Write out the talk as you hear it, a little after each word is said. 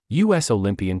U.S.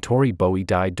 Olympian Tori Bowie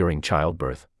died during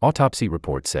childbirth, autopsy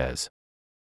report says.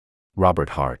 Robert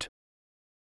Hart.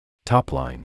 Top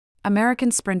line.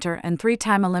 American sprinter and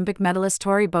three-time Olympic medalist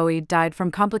Tori Bowie died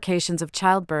from complications of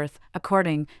childbirth,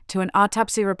 according to an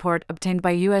autopsy report obtained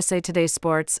by USA Today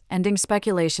Sports, ending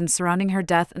speculation surrounding her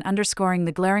death and underscoring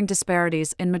the glaring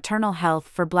disparities in maternal health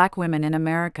for Black women in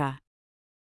America.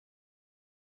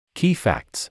 Key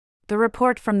facts. The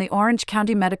report from the Orange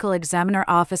County Medical Examiner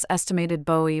Office estimated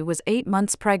Bowie was 8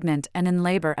 months pregnant and in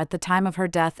labor at the time of her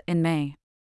death in May.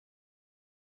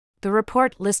 The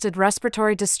report listed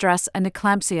respiratory distress and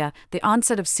eclampsia, the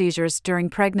onset of seizures during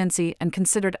pregnancy, and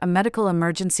considered a medical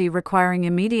emergency requiring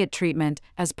immediate treatment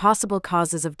as possible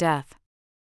causes of death.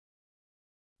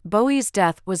 Bowie's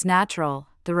death was natural,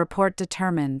 the report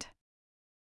determined.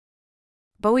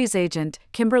 Bowie's agent,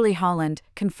 Kimberly Holland,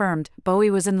 confirmed Bowie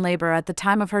was in labor at the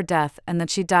time of her death and that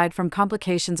she died from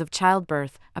complications of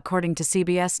childbirth, according to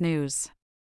CBS News.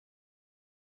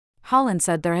 Holland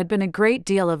said there had been a great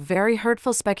deal of very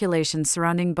hurtful speculation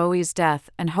surrounding Bowie's death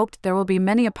and hoped there will be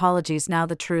many apologies now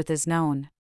the truth is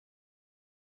known.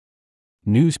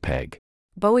 Newspeg.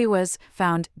 Bowie was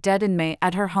found dead in May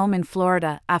at her home in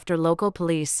Florida after local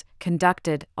police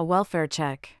conducted a welfare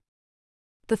check.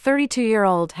 The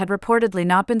 32-year-old had reportedly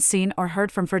not been seen or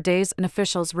heard from for days, and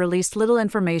officials released little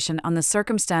information on the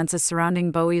circumstances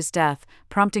surrounding Bowie's death,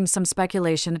 prompting some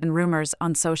speculation and rumors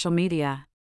on social media.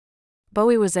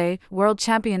 Bowie was a world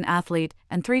champion athlete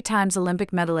and 3 times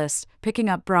Olympic medalist, picking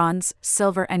up bronze,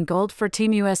 silver, and gold for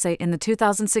Team USA in the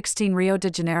 2016 Rio de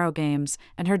Janeiro Games,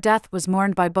 and her death was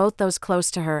mourned by both those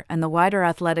close to her and the wider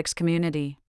athletics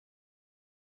community.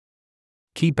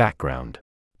 Key background.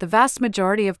 The vast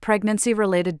majority of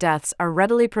pregnancy-related deaths are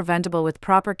readily preventable with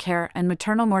proper care, and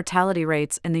maternal mortality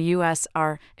rates in the U.S.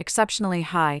 are exceptionally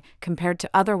high compared to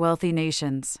other wealthy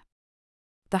nations.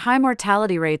 The high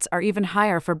mortality rates are even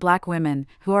higher for Black women,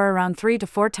 who are around 3 to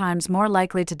 4 times more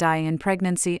likely to die in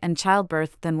pregnancy and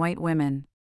childbirth than white women.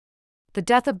 The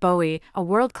death of Bowie, a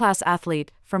world-class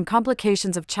athlete, from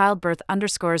complications of childbirth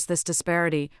underscores this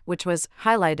disparity, which was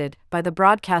highlighted by the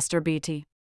broadcaster BT.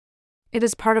 It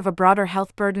is part of a broader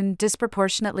health burden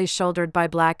disproportionately shouldered by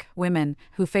Black women,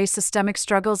 who face systemic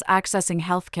struggles accessing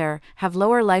healthcare, have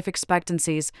lower life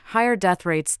expectancies, higher death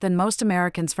rates than most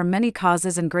Americans from many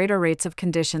causes, and greater rates of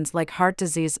conditions like heart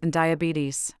disease and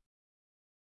diabetes.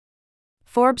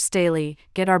 Forbes Daily.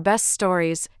 Get our best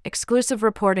stories, exclusive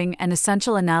reporting, and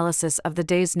essential analysis of the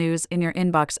day's news in your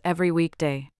inbox every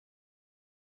weekday.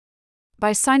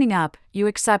 By signing up, you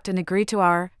accept and agree to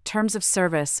our terms of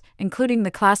service, including the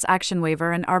class action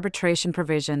waiver and arbitration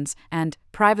provisions, and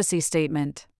privacy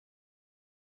statement.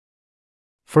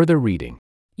 Further reading.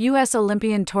 U.S.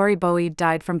 Olympian Tori Bowie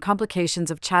died from complications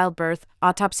of childbirth,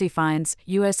 autopsy finds,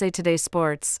 USA Today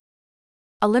Sports.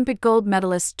 Olympic gold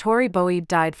medalist Tori Bowie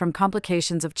died from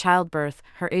complications of childbirth,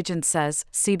 her agent says,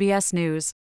 CBS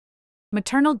News.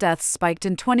 Maternal deaths spiked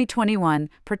in 2021,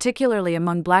 particularly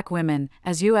among Black women,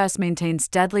 as U.S. maintains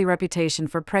deadly reputation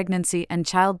for pregnancy and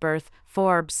childbirth,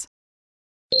 Forbes.